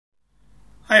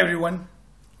Hi everyone,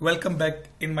 welcome back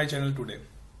in my channel today.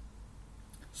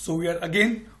 So we are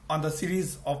again on the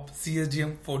series of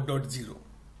CSDM 4.0.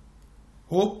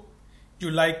 Hope you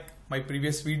like my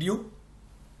previous video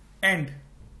and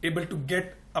able to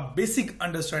get a basic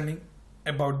understanding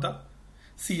about the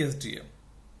CSDM.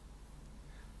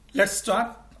 Let's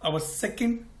start our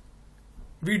second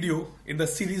video in the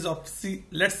series of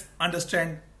Let's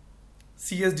understand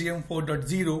CSDM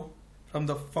 4.0 from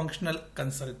the functional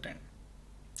consultant.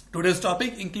 Today's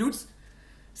topic includes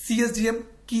CSDM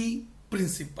key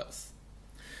principles.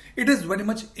 It is very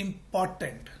much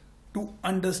important to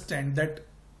understand that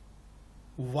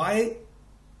why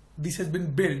this has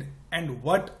been built and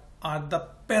what are the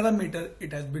parameters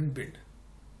it has been built.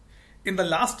 In the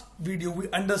last video, we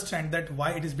understand that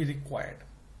why it is be required.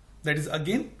 That is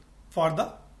again for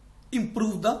the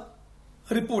improve the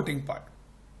reporting part.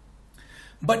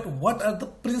 But what are the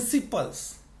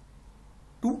principles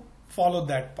to follow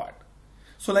that part?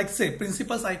 So like say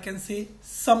principles, I can say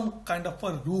some kind of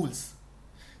a rules,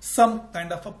 some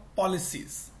kind of a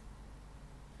policies.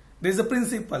 There is a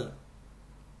principle: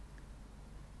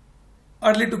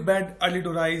 early to bed, early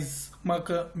to rise,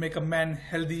 make a man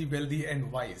healthy, wealthy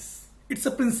and wise. It's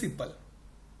a principle.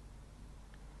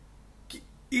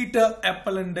 Eat an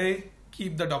apple a day,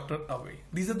 keep the doctor away.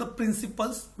 These are the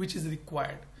principles which is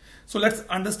required. So let's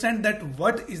understand that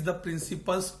what is the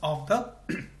principles of the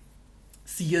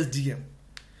CSDM.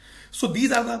 So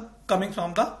these are the coming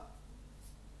from the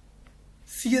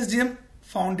CSDM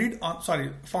founded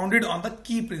on the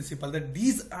key principle, that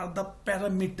these are the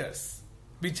parameters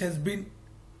which has been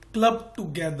clubbed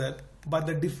together by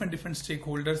the different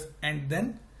stakeholders, and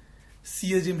then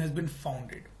CSDM has been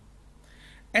founded.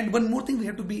 And one more thing we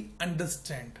have to be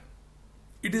understand,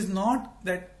 it is not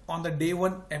that on the day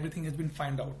one everything has been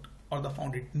found out or the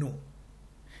founded. No,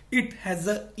 it has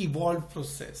a evolved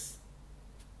process.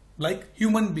 Like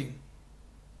human being,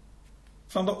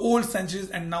 from the old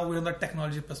centuries, and now we're on the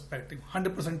technology perspective,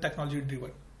 100% technology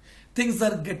driven. Things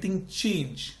are getting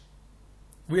changed.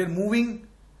 We are moving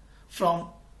from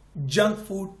junk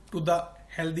food to the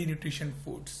healthy nutrition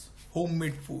foods,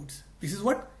 homemade foods. This is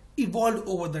what evolved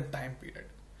over the time period.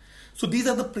 So these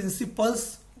are the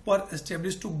principles were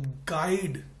established to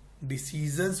guide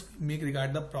decisions we make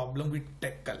regarding the problem we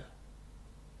tackle.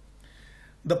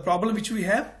 The problem which we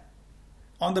have,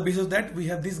 on the basis of that we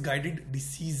have these guided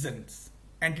decisions,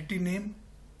 entity name,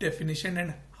 definition,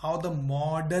 and how the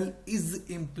model is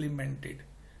implemented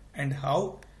and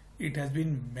how it has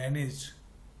been managed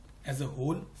as a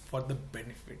whole for the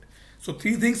benefit. So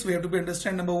three things we have to be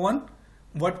understand. Number one,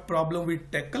 what problem we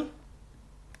tackle.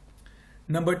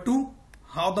 Number two,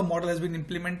 how the model has been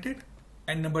implemented.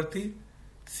 And number three,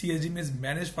 CSDM is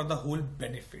managed for the whole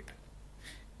benefit.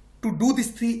 To do these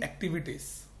three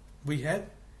activities, we have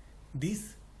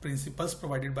these principles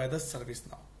provided by the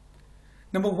ServiceNow.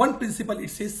 Number one principle, it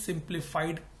says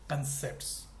simplified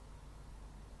concepts.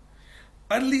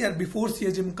 Earlier, before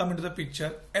CSDM come into the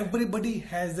picture, everybody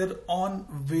has their own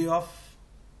way of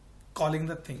calling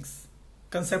the things.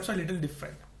 Concepts are a little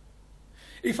different.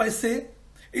 If I say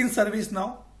in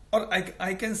ServiceNow, or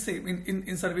I can say in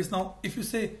ServiceNow, if you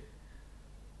say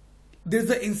there's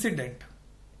an incident,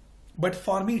 but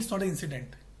for me it's not an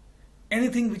incident.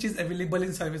 Anything which is available in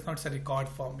ServiceNow, it's a record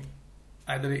for me.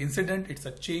 Either an incident, it's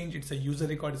a change, it's a user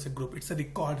record, it's a group, it's a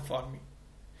record for me.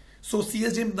 So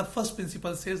CSDM, the first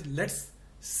principle says, let's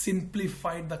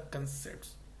simplify the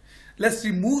concepts. Let's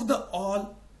remove the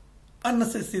all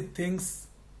unnecessary things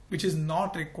which is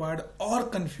not required or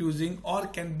confusing or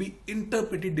can be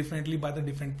interpreted differently by the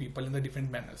different people in the different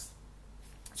manners.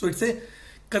 So it's a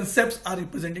concepts are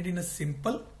represented in a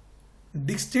simple,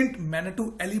 distinct manner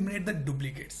to eliminate the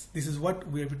duplicates. This is what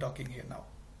we will be talking here now.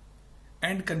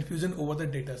 And confusion over the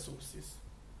data sources.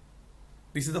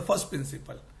 This is the first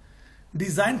principle.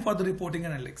 Designed for the reporting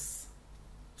analytics.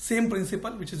 Same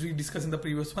principle which is we discussed in the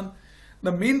previous one.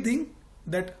 The main thing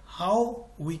that how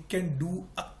we can do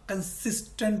a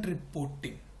consistent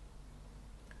reporting.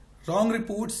 Wrong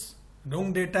reports,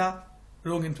 wrong data,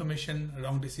 wrong information,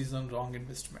 wrong decision, wrong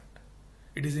investment.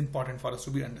 It is important for us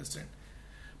to be understand.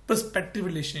 Perspective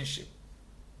relationship.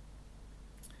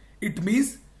 It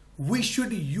means we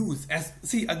should use as,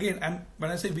 see again, when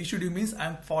I say we should use, means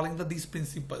I'm following these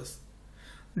principles.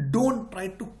 Don't try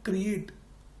to create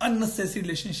unnecessary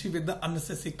relationship with the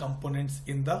unnecessary components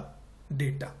in the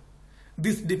data.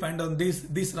 This depend on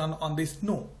this run on this.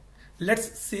 No.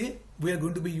 Let's say we are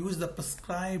going to be use the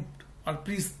prescribed or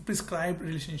prescribed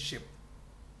relationship,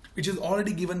 which is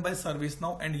already given by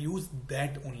ServiceNow, and use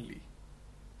that only.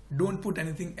 Don't put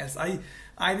anything else. I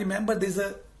remember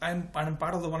I'm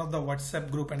part of one of the WhatsApp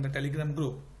group and the Telegram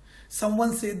group.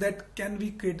 Someone say that can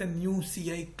we create a new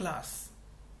CI class?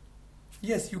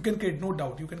 Yes, you can create, no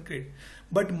doubt you can create.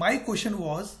 But my question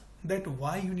was that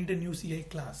why you need a new CI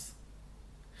class?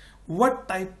 What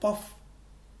type of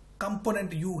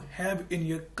component you have in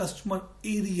your customer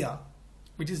area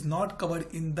which is not covered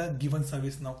in the given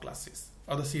ServiceNow classes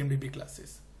or the CMDB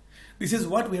classes? This is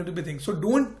what we have to be thinking. So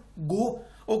don't go,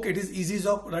 okay, it is easy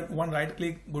job, one right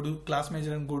click, go to class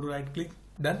manager and go to right click,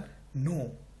 done.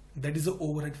 No, that is the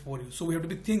overhead for you. So we have to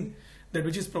be think that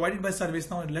which is provided by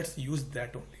ServiceNow, and let's use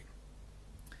that only.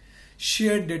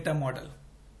 Shared data model.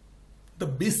 The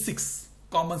basics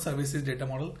common services data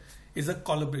model is a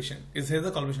collaboration.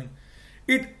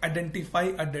 It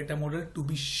identifies a data model to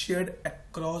be shared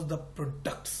across the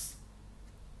products.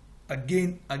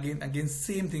 Again,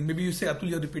 same thing. Maybe you say, Atul,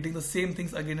 you're repeating the same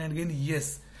things again and again.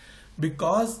 Yes,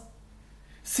 because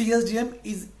CSDM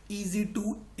is easy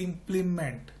to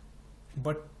implement,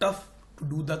 but tough to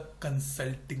do the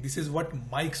consulting. This is what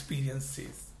my experience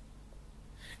says.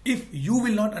 If you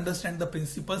will not understand the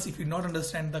principles, if you not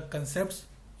understand the concepts,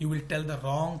 you will tell the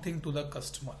wrong thing to the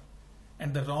customer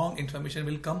and the wrong information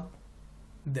will come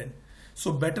then.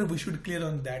 So better we should clear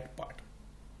on that part.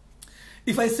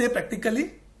 If I say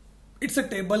practically, it's a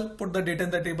table, put the data in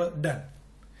the table, done.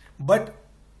 But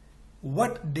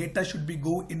what data should be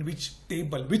go in which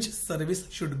table, which service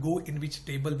should go in which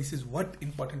table, this is what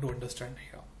important to understand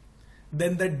here.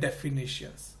 Then the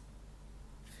definitions.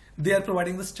 They are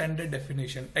providing the standard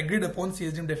definition. Agreed upon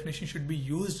CSDM definition should be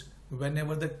used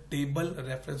whenever the table,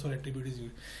 reference or attribute is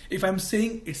used. If I'm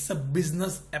saying it's a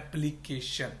business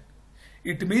application,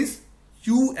 it means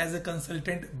you as a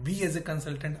consultant, we as a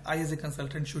consultant, I as a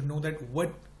consultant should know that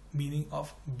what meaning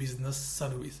of business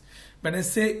service. When I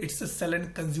say it's a sell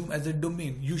and consume as a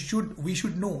domain, we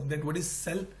should know that what is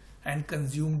sell and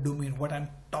consume domain, what I'm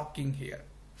talking here.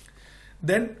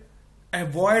 Then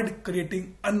avoid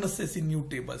creating unnecessary new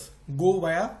tables. Go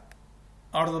via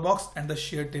out of the box and the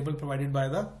shared table provided by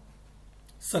the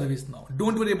ServiceNow.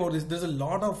 Don't worry about this. There's a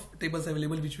lot of tables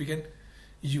available which we can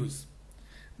use.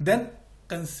 Then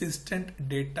consistent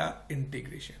data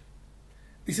integration.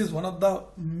 This is one of the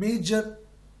major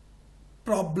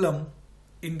problem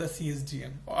in the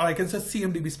CSDM, or I can say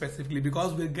CMDB specifically,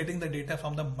 because we're getting the data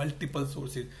from the multiple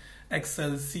sources.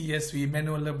 Excel, CSV,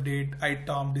 manual update,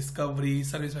 ITOM, discovery,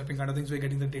 service mapping kind of things, we're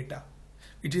getting the data,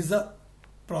 which is a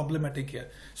problematic here.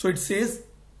 So it says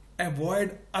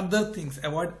avoid other things,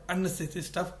 avoid unnecessary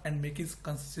stuff and make it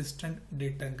consistent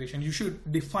data integration. You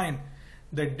should define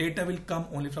that data will come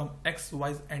only from X,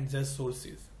 Y, and Z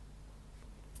sources.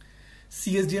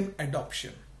 CSDM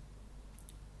adoption,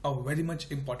 a very much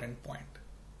important point,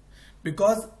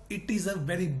 because it is a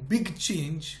very big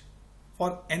change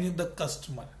for any of the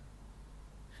customer.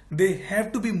 They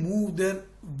have to be moved their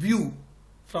view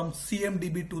from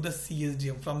CMDB to the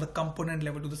CSDM, from the component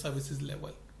level to the services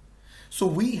level. So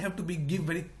we have to give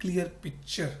very clear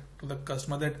picture to the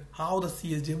customer that how the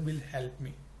CSDM will help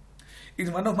me.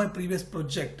 In one of my previous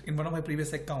project, in one of my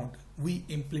previous account, we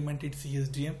implemented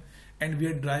CSDM and we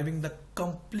are driving the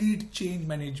complete change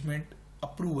management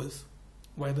approvals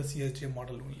via the CSDM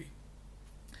model only.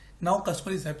 Now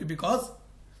customer is happy because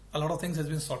a lot of things has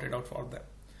been sorted out for them.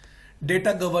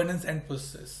 Data governance and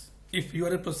process. If you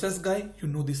are a process guy, you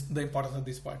know this, the importance of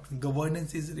this part.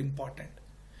 Governance is important.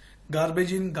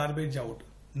 Garbage in, garbage out.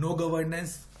 No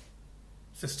governance,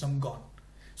 system gone.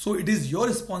 So it is your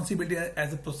responsibility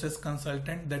as a process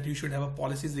consultant that you should have a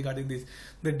policies regarding this.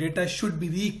 The data should be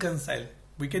reconciled.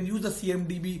 We can use the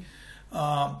CMDB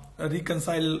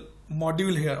reconcile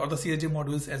module here or the CSDM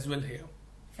modules as well here.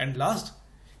 And last,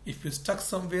 if you're stuck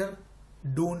somewhere,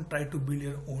 don't try to build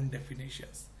your own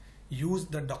definitions. Use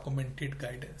the documented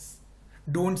guidance.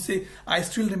 Don't say, I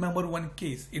still remember one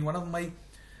case in one of my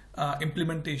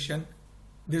implementation,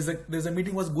 there's a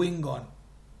meeting was going on.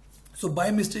 So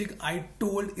by mistake, I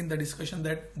told in the discussion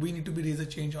that we need to raise a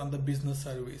change on the business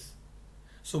service.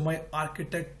 So my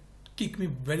architect kicked me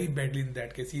very badly in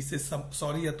that case. He says,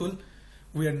 sorry Atul,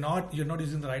 you're not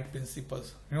using the right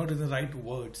principles. You're not using the right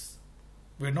words.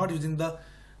 We're not using the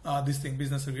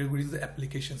business service, we're using the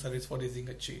application service for raising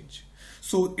a change.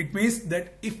 So it means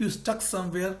that if you stuck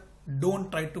somewhere,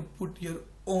 don't try to put your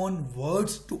own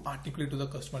words to articulate to the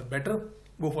customer. Better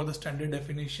go for the standard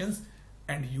definitions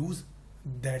and use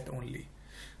that only.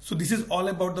 So this is all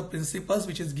about the principles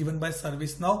which is given by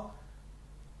ServiceNow.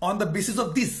 On the basis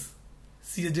of this,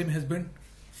 CSDM has been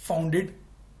founded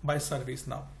by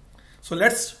ServiceNow. So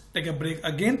let's take a break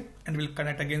again and we'll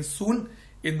connect again soon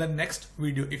in the next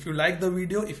video. If you like the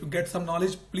video, if you get some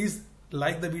knowledge, please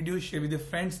like the video, share with your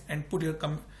friends and put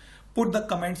the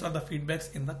comments or the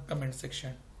feedbacks in the comment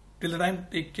section. Till the time,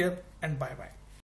 take care and bye bye.